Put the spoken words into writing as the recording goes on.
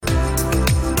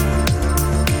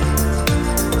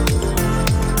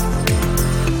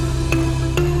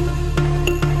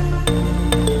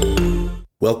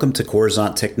Welcome to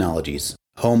Coruzant Technologies,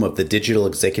 home of the Digital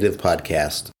Executive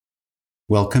Podcast.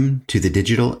 Welcome to the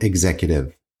Digital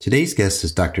Executive. Today's guest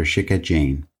is Dr. Shikha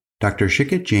Jain. Dr.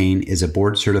 Shikha Jain is a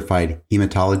board-certified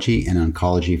hematology and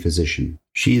oncology physician.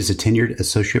 She is a tenured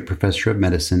associate professor of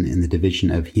medicine in the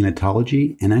Division of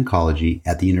Hematology and Oncology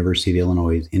at the University of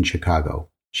Illinois in Chicago.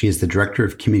 She is the Director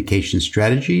of Communication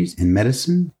Strategies in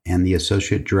Medicine and the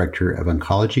Associate Director of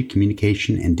Oncology,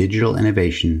 Communication, and Digital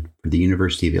Innovation for the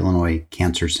University of Illinois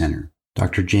Cancer Center.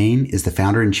 Dr. Jain is the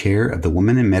founder and chair of the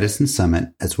Women in Medicine Summit,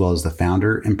 as well as the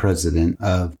founder and president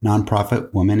of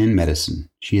nonprofit Women in Medicine.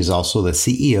 She is also the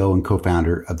CEO and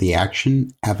co-founder of the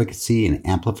Action, Advocacy, and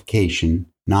Amplification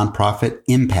nonprofit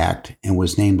Impact, and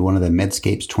was named one of the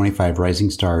Medscape's 25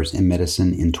 Rising Stars in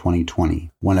Medicine in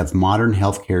 2020, one of modern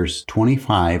healthcare's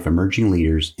 25 emerging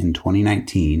leaders in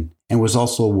 2019, and was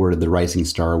also awarded the Rising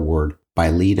Star Award by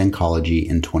Lead Oncology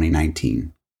in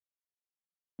 2019.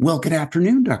 Well, good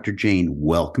afternoon, Dr. Jain.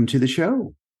 Welcome to the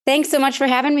show. Thanks so much for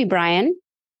having me, Brian.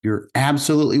 You're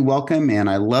absolutely welcome. And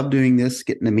I love doing this.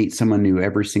 Getting to meet someone new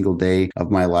every single day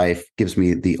of my life gives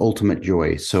me the ultimate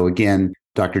joy. So again,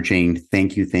 Dr. Jain,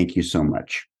 thank you so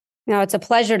much. No, it's a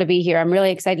pleasure to be here. I'm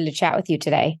really excited to chat with you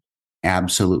today.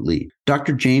 Absolutely.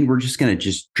 Dr. Jain, we're just going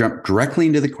to jump directly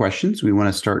into the questions. We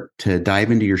want to start to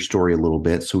dive into your story a little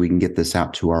bit so we can get this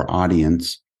out to our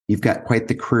audience. You've got quite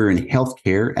the career in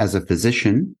healthcare as a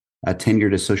physician, a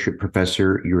tenured associate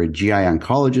professor. You're a GI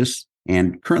oncologist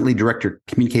and currently Director of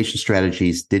Communication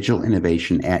Strategies, Digital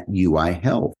Innovation at UI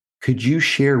Health. Could you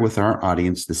share with our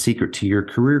audience the secret to your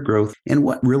career growth and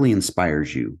what really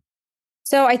inspires you?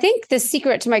 So I think the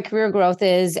secret to my career growth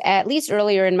is, at least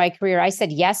earlier in my career, I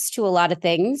said yes to a lot of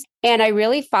things and I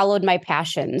really followed my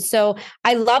passion. So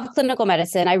I love clinical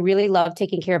medicine. I really love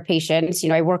taking care of patients.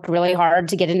 I worked really hard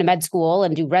to get into med school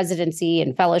and do residency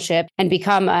and fellowship and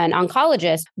become an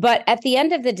oncologist. But at the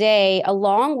end of the day,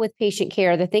 along with patient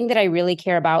care, the thing that I really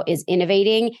care about is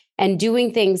innovating and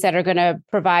doing things that are going to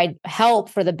provide help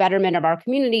for the betterment of our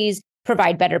communities,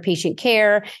 provide better patient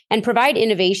care, and provide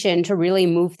innovation to really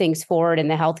move things forward in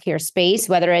the healthcare space,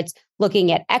 whether it's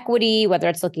looking at equity, whether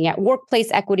it's looking at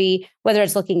workplace equity, whether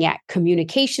it's looking at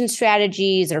communication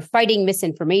strategies or fighting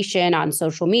misinformation on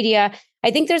social media.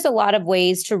 I think there's a lot of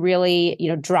ways to really,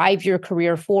 drive your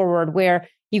career forward where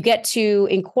you get to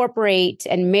incorporate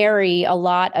and marry a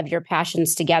lot of your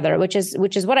passions together, which is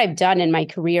what I've done in my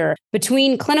career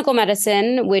between clinical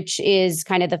medicine, which is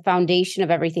kind of the foundation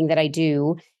of everything that I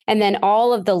do, and then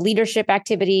all of the leadership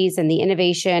activities and the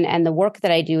innovation and the work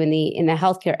that I do in the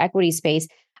healthcare equity space.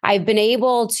 I've been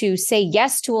able to say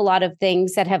yes to a lot of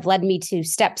things that have led me to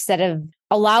steps that have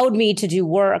allowed me to do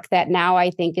work that now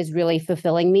I think is really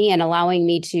fulfilling me and allowing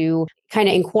me to kind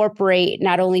of incorporate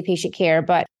not only patient care,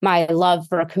 but my love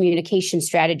for communication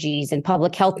strategies and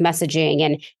public health messaging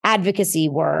and advocacy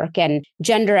work and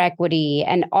gender equity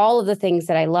and all of the things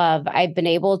that I love. I've been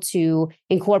able to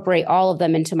incorporate all of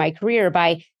them into my career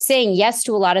by saying yes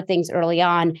to a lot of things early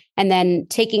on and then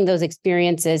taking those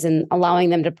experiences and allowing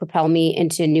them to propel me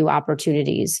into new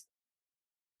opportunities.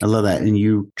 I love that. And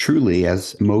you truly,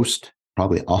 as most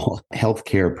probably all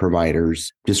healthcare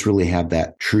providers, just really have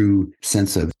that true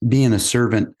sense of being a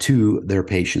servant to their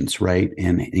patients, right?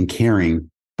 And caring.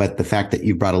 But the fact that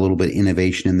you brought a little bit of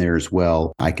innovation in there as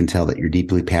well, I can tell that you're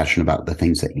deeply passionate about the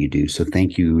things that you do. So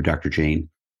thank you, Dr. Jain.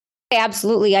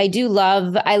 Absolutely. I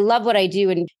love what I do.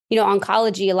 And,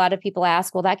 oncology, a lot of people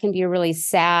ask, well, it can be a really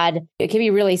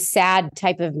sad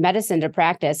type of medicine to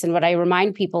practice. And what I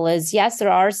remind people is, yes,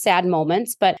 there are sad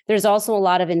moments, but there's also a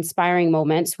lot of inspiring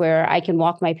moments where I can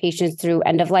walk my patients through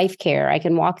end of life care. I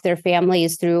can walk their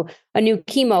families through a new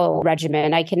chemo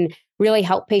regimen. I can really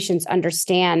help patients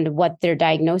understand what their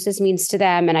diagnosis means to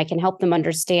them. And I can help them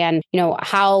understand,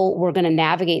 how we're going to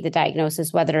navigate the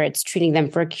diagnosis, whether it's treating them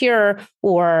for a cure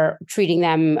or treating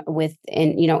them with,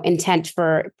 intent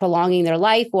for prolonging their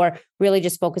life or really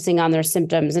just focusing on their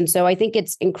symptoms. And so I think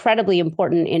it's incredibly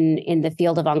important in the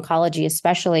field of oncology,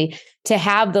 especially to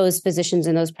have those physicians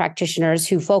and those practitioners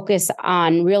who focus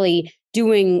on really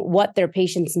doing what their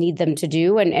patients need them to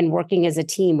do and working as a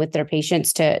team with their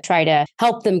patients to try to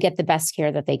help them get the best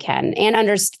care that they can and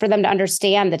for them to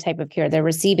understand the type of care they're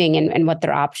receiving and what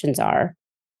their options are.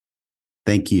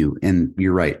 Thank you. And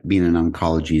you're right. Being in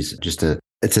oncology is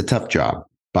it's a tough job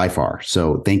by far.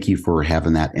 So thank you for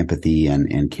having that empathy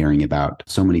and caring about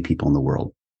so many people in the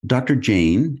world. Dr.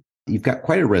 Jain, you've got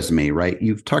quite a resume, right?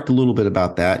 You've talked a little bit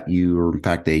about that. You are, in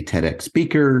fact, a TEDx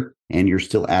speaker, and you're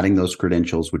still adding those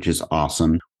credentials, which is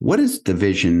awesome. What is the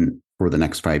vision for the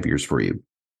next 5 years for you?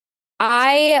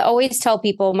 I always tell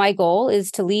people my goal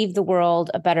is to leave the world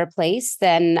a better place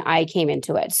than I came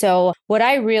into it. So what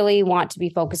I really want to be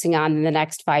focusing on in the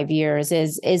next 5 years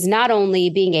is not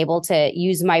only being able to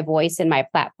use my voice and my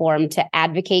platform to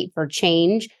advocate for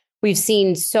change. We've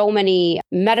seen so many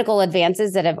medical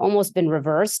advances that have almost been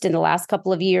reversed in the last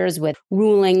couple of years with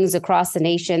rulings across the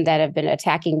nation that have been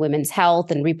attacking women's health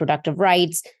and reproductive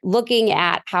rights. Looking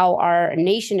at how our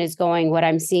nation is going, what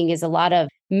I'm seeing is a lot of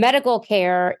medical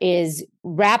care is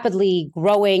rapidly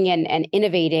growing and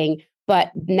innovating.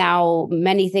 But now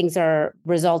many things are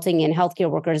resulting in healthcare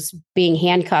workers being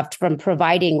handcuffed from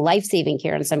providing life-saving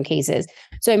care in some cases.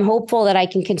 So I'm hopeful that I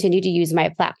can continue to use my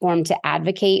platform to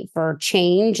advocate for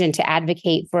change and to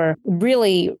advocate for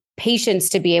really patients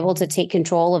to be able to take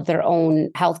control of their own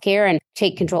healthcare and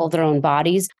take control of their own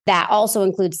bodies. That also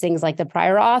includes things like the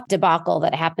prior auth debacle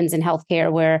that happens in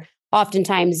healthcare, where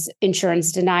oftentimes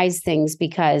insurance denies things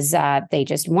because they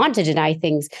just want to deny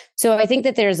things. So I think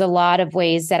that there's a lot of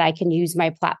ways that I can use my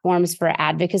platforms for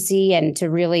advocacy and to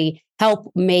really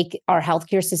help make our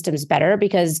healthcare systems better,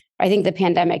 because I think the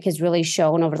pandemic has really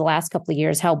shown over the last couple of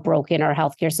years how broken our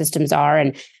healthcare systems are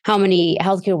and how many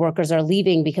healthcare workers are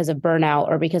leaving because of burnout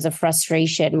or because of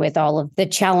frustration with all of the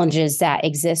challenges that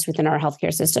exist within our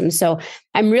healthcare system. So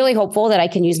I'm really hopeful that I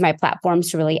can use my platforms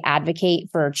to really advocate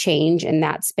for change in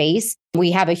that space.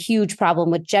 We have a huge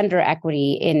problem with gender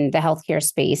equity in the healthcare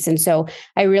space. And so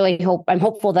I'm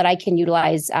hopeful that I can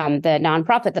utilize the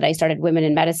nonprofit that I started, Women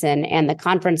in Medicine, and the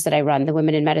conference that I run, the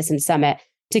Women in Medicine Summit,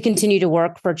 to continue to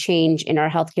work for change in our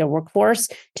healthcare workforce,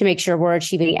 to make sure we're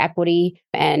achieving equity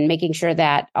and making sure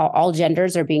that all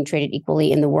genders are being treated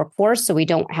equally in the workforce, so we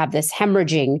don't have this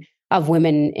hemorrhaging of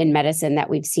women in medicine that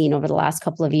we've seen over the last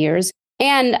couple of years.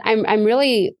 And I'm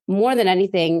really, more than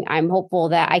anything, I'm hopeful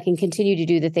that I can continue to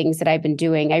do the things that I've been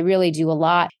doing. I really do a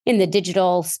lot in the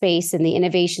digital space and the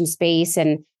innovation space.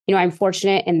 And, I'm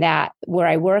fortunate in that where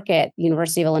I work at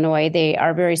University of Illinois, they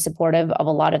are very supportive of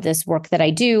a lot of this work that I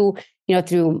do,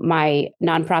 through my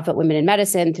nonprofit Women in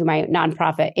Medicine, through my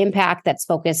nonprofit Impact that's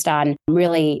focused on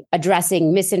really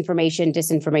addressing misinformation,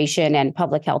 disinformation, and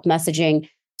public health messaging.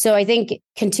 So I think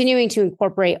continuing to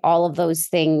incorporate all of those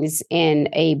things in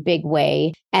a big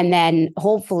way, and then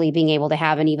hopefully being able to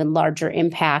have an even larger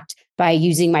impact by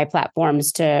using my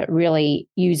platforms to really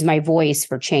use my voice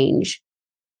for change.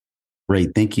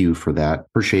 Great. Thank you for that.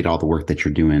 Appreciate all the work that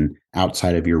you're doing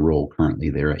outside of your role currently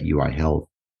there at UI Health.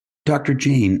 Dr.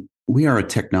 Jain, we are a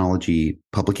technology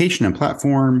publication and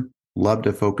platform, love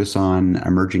to focus on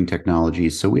emerging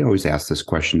technologies. So we always ask this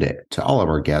question to all of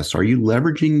our guests. Are you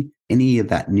leveraging any of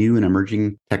that new and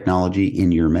emerging technology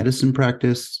in your medicine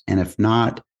practice? And if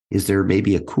not, is there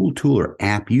maybe a cool tool or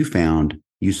app you found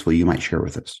useful you might share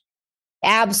with us?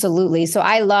 Absolutely. So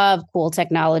I love cool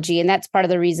technology, and that's part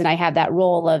of the reason I have that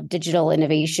role of digital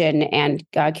innovation and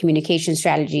communication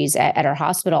strategies at our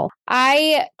hospital.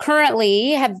 I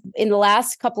currently have, in the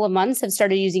last couple of months, have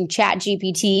started using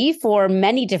ChatGPT for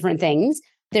many different things.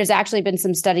 There's actually been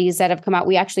some studies that have come out.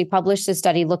 We actually published a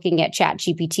study looking at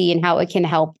ChatGPT and how it can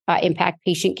help impact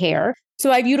patient care.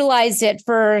 So I've utilized it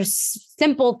for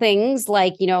simple things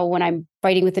like, when I'm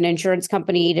fighting with an insurance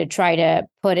company to try to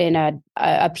put in a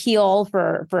appeal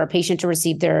for a patient to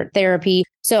receive their therapy.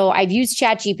 So I've used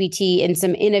ChatGPT in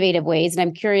some innovative ways, and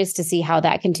I'm curious to see how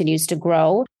that continues to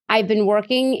grow. I've been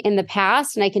working in the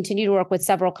past, and I continue to work with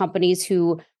several companies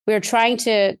who we're trying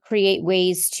to create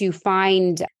ways to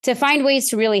find ways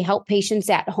to really help patients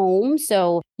at home.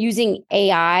 So using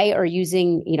AI or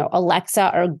using,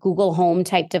 Alexa or Google Home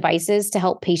type devices to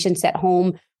help patients at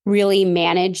home really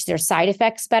manage their side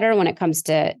effects better when it comes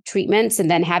to treatments, and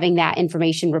then having that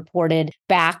information reported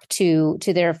back to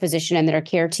their physician and their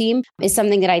care team is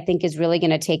something that I think is really going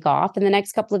to take off in the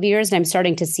next couple of years. And I'm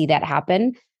starting to see that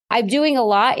happen. I'm doing a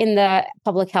lot in the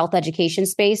public health education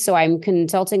space. So I'm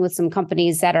consulting with some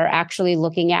companies that are actually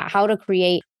looking at how to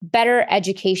create better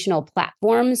educational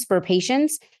platforms for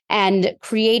patients and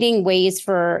creating ways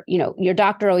for, your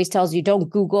doctor always tells you, don't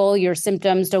Google your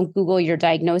symptoms, don't Google your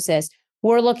diagnosis.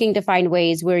 We're looking to find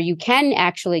ways where you can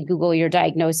actually Google your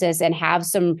diagnosis and have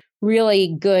some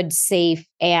really good, safe,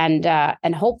 and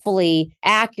hopefully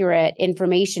accurate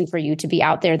information for you to be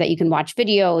out there that you can watch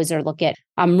videos or look at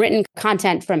written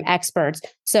content from experts.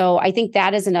 So I think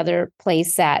that is another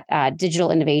place that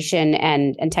digital innovation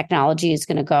and technology is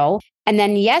going to go. And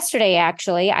then yesterday,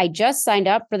 actually, I just signed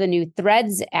up for the new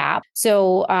Threads app.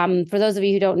 So for those of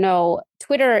you who don't know,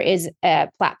 Twitter is a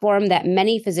platform that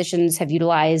many physicians have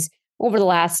utilized over the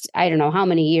last, I don't know how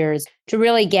many years, to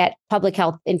really get public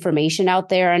health information out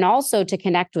there and also to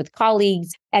connect with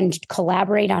colleagues and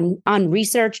collaborate on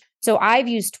research. So I've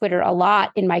used Twitter a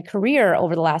lot in my career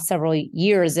over the last several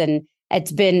years, and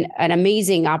it's been an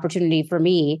amazing opportunity for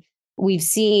me. We've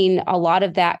seen a lot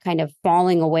of that kind of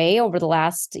falling away over the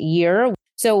last year.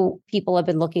 So people have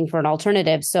been looking for an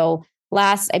alternative. So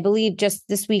I believe just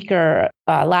this week or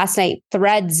last night,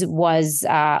 Threads was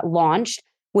launched,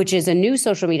 which is a new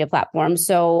social media platform.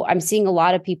 So I'm seeing a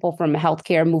lot of people from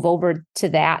healthcare move over to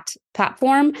that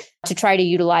platform to try to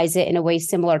utilize it in a way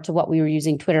similar to what we were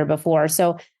using Twitter before.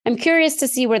 So I'm curious to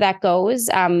see where that goes.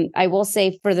 I will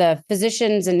say for the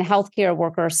physicians and healthcare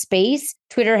worker space,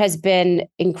 Twitter has been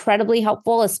incredibly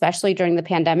helpful, especially during the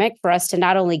pandemic, for us to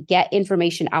not only get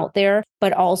information out there,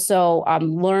 but also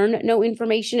learn new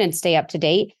information and stay up to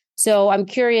date. So I'm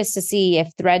curious to see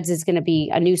if Threads is going to be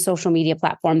a new social media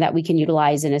platform that we can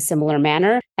utilize in a similar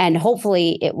manner. And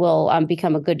hopefully it will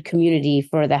become a good community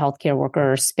for the healthcare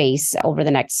worker space over the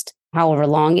next however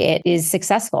long it is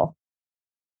successful.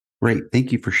 Great.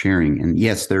 Thank you for sharing. And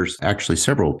yes, there's actually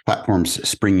several platforms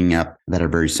springing up that are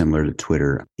very similar to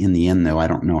Twitter. In the end, though, I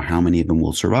don't know how many of them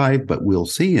will survive, but we'll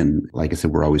see. And like I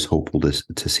said, we're always hopeful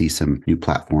to see some new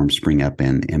platforms spring up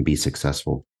and be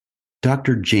successful.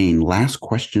 Dr. Jain, last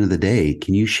question of the day.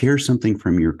 Can you share something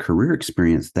from your career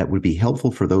experience that would be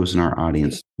helpful for those in our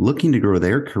audience looking to grow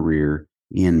their career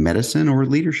in medicine or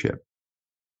leadership?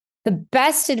 The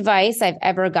best advice I've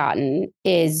ever gotten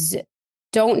is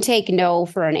don't take no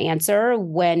for an answer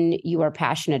when you are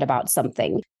passionate about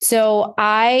something. So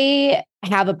I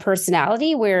have a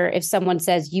personality where if someone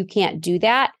says you can't do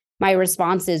that, my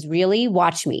response is really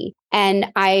watch me.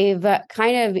 And I've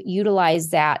kind of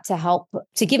utilized that to help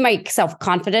to give myself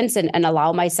confidence and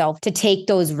allow myself to take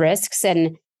those risks.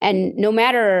 And no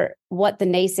matter what the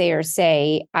naysayers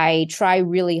say, I try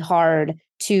really hard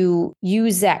to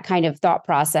use that kind of thought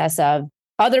process of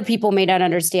other people may not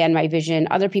understand my vision.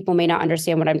 Other people may not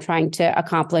understand what I'm trying to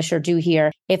accomplish or do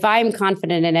here. If I'm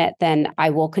confident in it, then I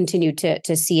will continue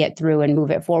to see it through and move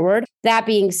it forward. That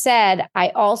being said, I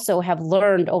also have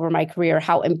learned over my career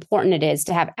how important it is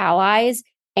to have allies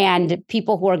and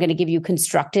people who are going to give you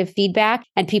constructive feedback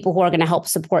and people who are going to help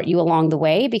support you along the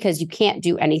way, because you can't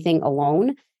do anything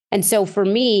alone. And so for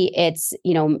me, it's,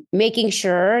 making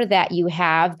sure that you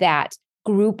have that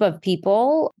group of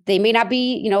people. They may not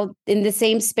be, in the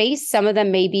same space. Some of them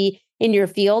may be in your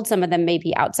field. Some of them may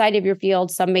be outside of your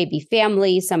field. Some may be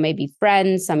family. Some may be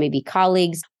friends. Some may be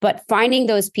colleagues. But finding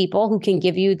those people who can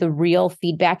give you the real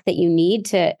feedback that you need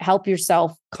to help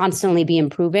yourself constantly be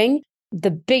improving.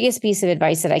 The biggest piece of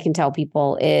advice that I can tell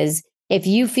people is if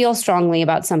you feel strongly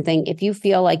about something, if you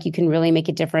feel like you can really make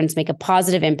a difference, make a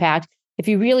positive impact, if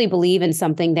you really believe in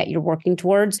something that you're working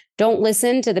towards, don't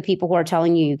listen to the people who are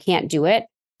telling you can't do it.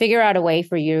 Figure out a way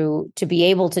for you to be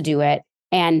able to do it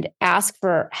and ask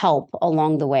for help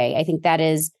along the way. I think that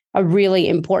is a really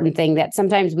important thing that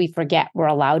sometimes we forget we're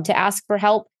allowed to ask for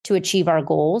help to achieve our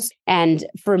goals. And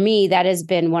for me, that has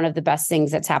been one of the best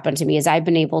things that's happened to me is I've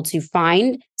been able to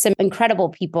find some incredible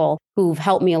people who've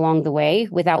helped me along the way,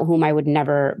 without whom I would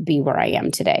never be where I am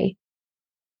today.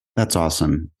 That's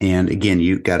awesome. And again,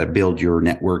 you've got to build your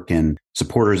network and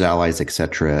supporters, allies, et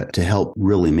cetera, to help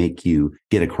really make you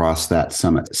get across that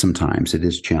summit. Sometimes it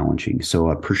is challenging. So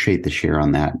I appreciate the share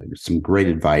on that. Some great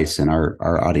advice, and our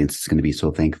audience is going to be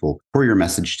so thankful for your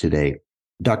message today.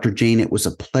 Dr. Jain, it was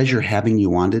a pleasure having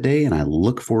you on today, and I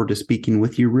look forward to speaking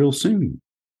with you real soon.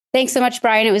 Thanks so much,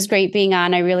 Brian. It was great being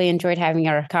on. I really enjoyed having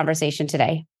our conversation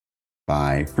today.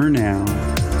 Bye for now.